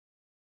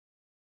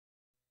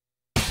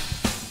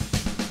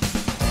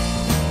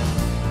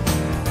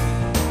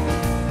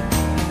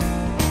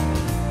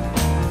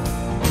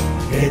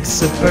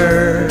It's a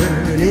bird,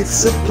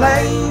 it's a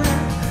plane,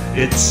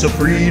 it's a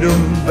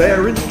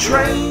freedom-bearing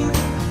train,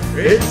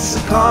 it's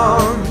a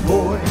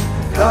convoy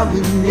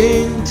coming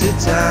into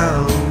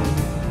town.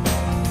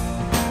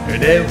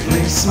 And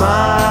every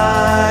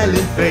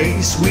smiling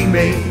face we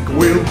make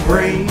will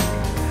break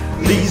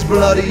these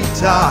bloody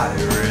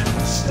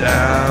tyrants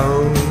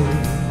down.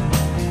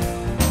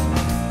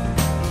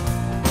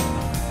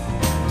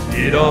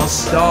 It all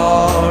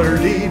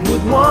started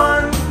with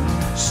one,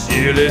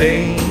 still it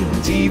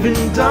ain't even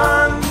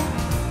done.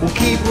 We'll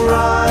keep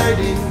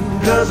riding,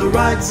 cause our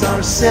rights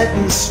are set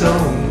in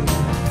stone.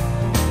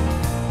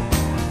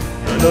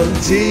 And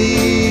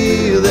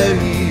until they're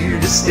here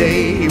to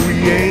stay,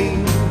 we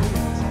ain't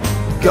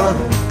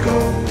gonna go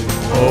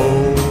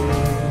home.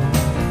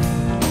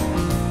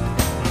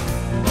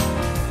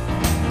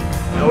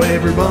 Now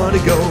everybody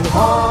go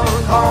honk,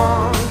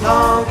 honk,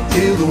 honk,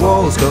 till the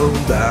walls come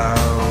down.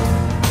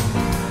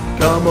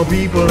 Come on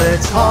people,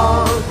 let's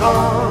honk,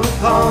 honk,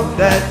 honk,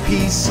 that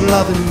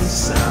peace-loving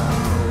sound.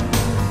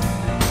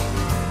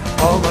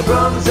 All my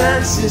brothers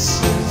and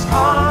sisters,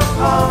 honk,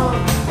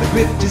 honk, the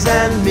grifters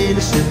and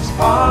ministers,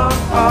 honk,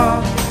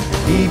 honk,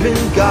 even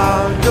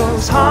God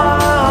goes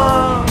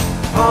honk,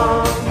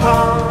 honk,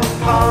 honk,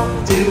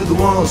 honk, till the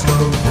walls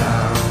come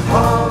down.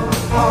 Honk,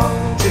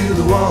 honk, till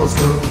the walls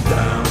come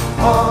down.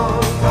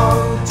 Honk,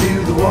 honk,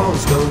 till the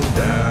walls come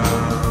down.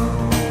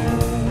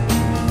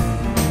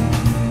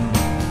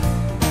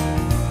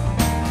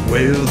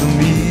 Well, the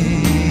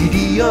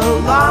media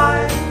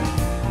lie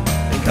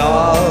and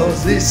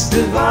cause this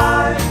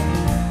divide,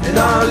 and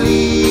our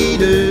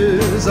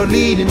leaders are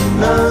leading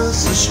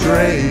us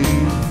astray.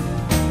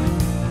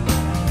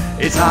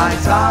 It's high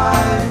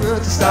time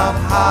to stop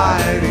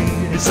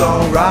hiding. It's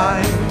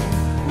alright,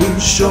 we'll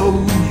show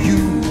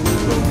you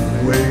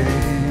the way.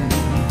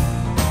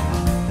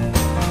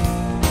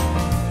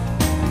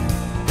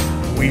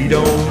 We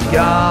don't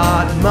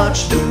got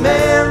much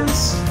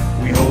demands.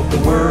 We hope the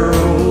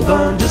world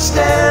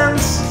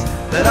understands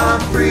that our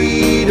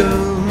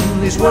freedom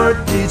is worth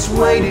its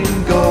weight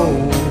in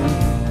gold.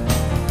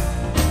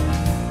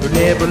 But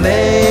never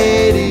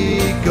let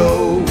it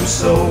go,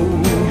 so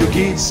your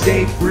kids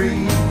stay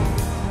free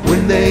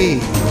when they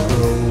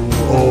grow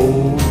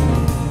old.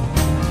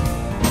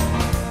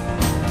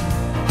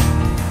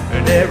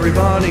 And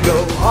everybody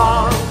go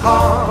honk,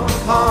 honk,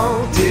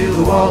 honk, till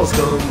the walls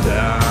come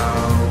down.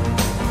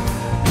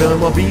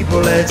 Come on people,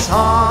 let's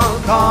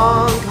honk,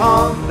 honk,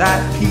 honk,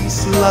 that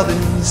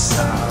peace-loving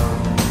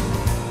sound.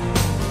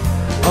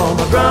 All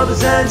my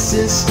brothers and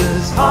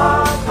sisters,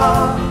 honk,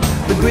 honk,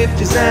 the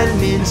grifters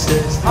and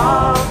ministers,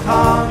 honk,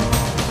 honk,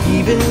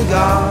 even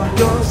God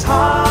goes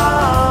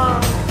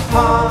honk,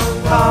 honk,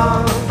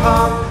 honk,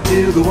 honk,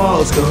 till the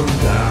walls come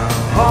down.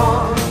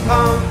 Honk,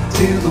 honk,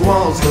 till the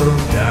walls come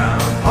down.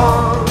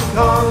 Honk,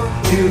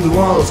 honk, till the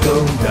walls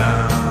come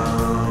down.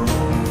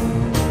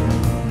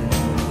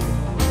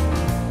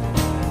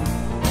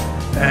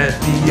 At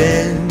the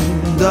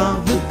end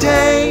of the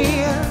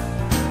day,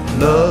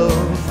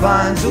 love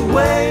finds a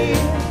way,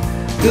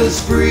 'cause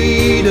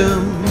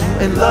freedom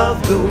and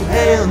love go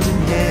hand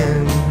in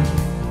hand.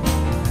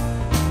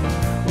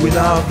 With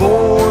our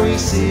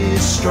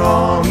voices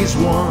strong as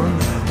one,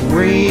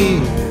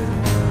 ringing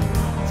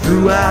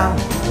throughout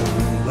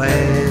the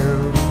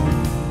land.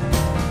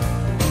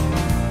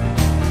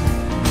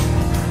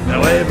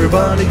 Now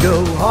everybody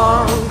go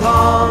honk,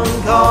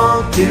 honk,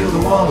 honk, till the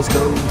walls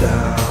come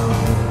down.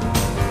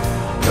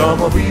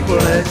 Come on people,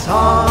 let's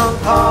honk,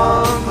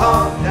 honk,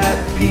 honk, that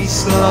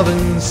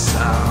peace-loving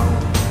sound.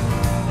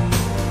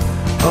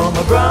 All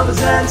my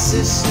brothers and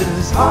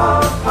sisters,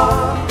 honk,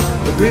 honk,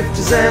 the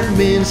grifters and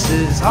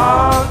ministers,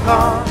 honk,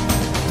 honk,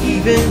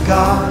 even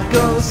God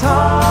goes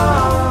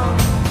honk,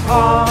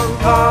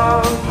 honk,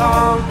 honk,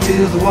 honk,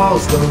 till the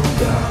walls come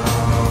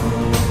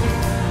down.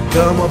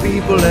 Come on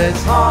people,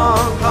 let's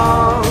honk,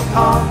 honk,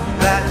 honk,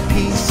 that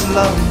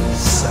peace-loving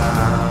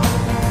sound.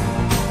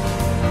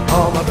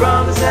 All my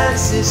brothers and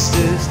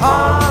sisters,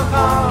 honk,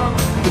 honk,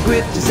 the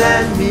grifters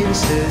and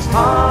ministers,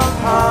 honk,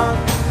 honk,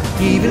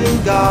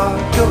 even God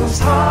goes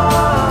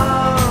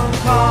honk,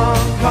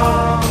 honk,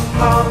 honk,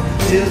 honk,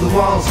 till the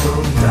walls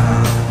come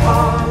down.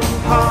 Honk,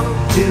 honk,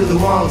 till the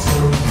walls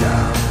come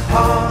down.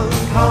 Honk,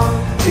 honk,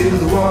 till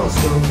the walls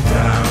come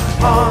down.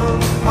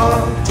 Honk,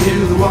 honk,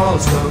 till the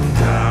walls come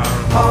down.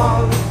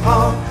 Honk,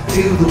 honk,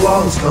 till the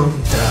walls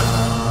come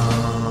down.